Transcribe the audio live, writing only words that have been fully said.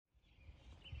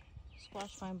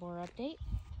squash vine borer update.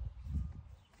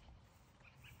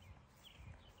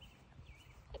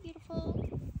 Hi, beautiful.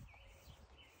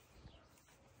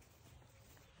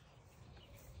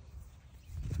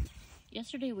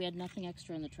 Yesterday we had nothing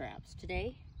extra in the traps.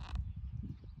 Today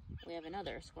we have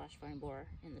another squash vine borer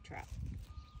in the trap,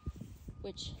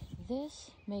 which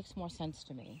this makes more sense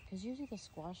to me because usually the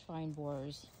squash vine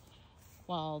borers,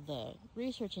 while the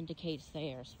research indicates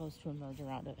they are supposed to emerge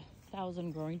around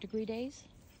 1,000 growing degree days,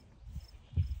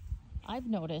 I've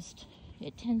noticed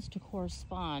it tends to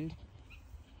correspond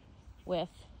with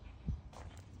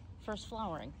first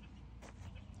flowering.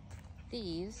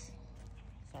 These,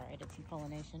 sorry, I did some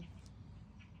pollination,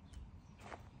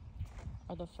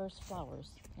 are the first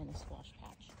flowers in a squash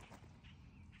patch.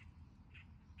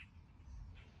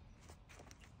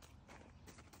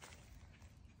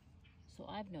 So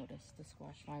I've noticed the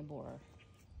squash vine borer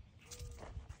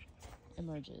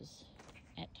emerges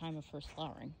at time of first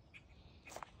flowering,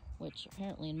 which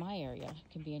apparently in my area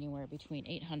can be anywhere between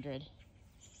 800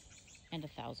 and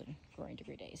 1,000 growing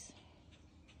degree days.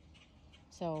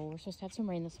 So we're supposed to have some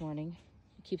rain this morning.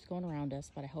 It keeps going around us,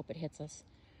 but I hope it hits us.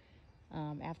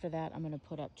 After that, I'm going to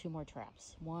put up 2 more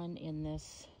traps. One in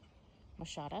this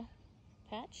machata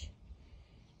patch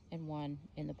and one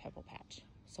in the pebble patch.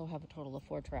 So I'll have a total of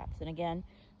 4 traps. And again,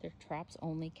 their traps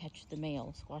only catch the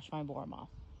male squash vine borer moth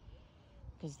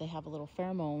because they have a little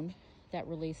pheromone that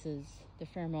releases the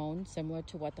pheromone similar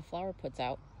to what the flower puts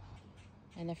out.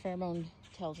 And the pheromone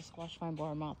tells the squash vine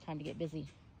borer moth time to get busy.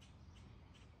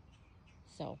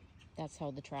 So that's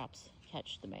how the traps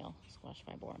catch the male squash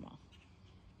vine borer moth.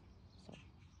 So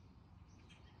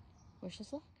wish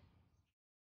us luck.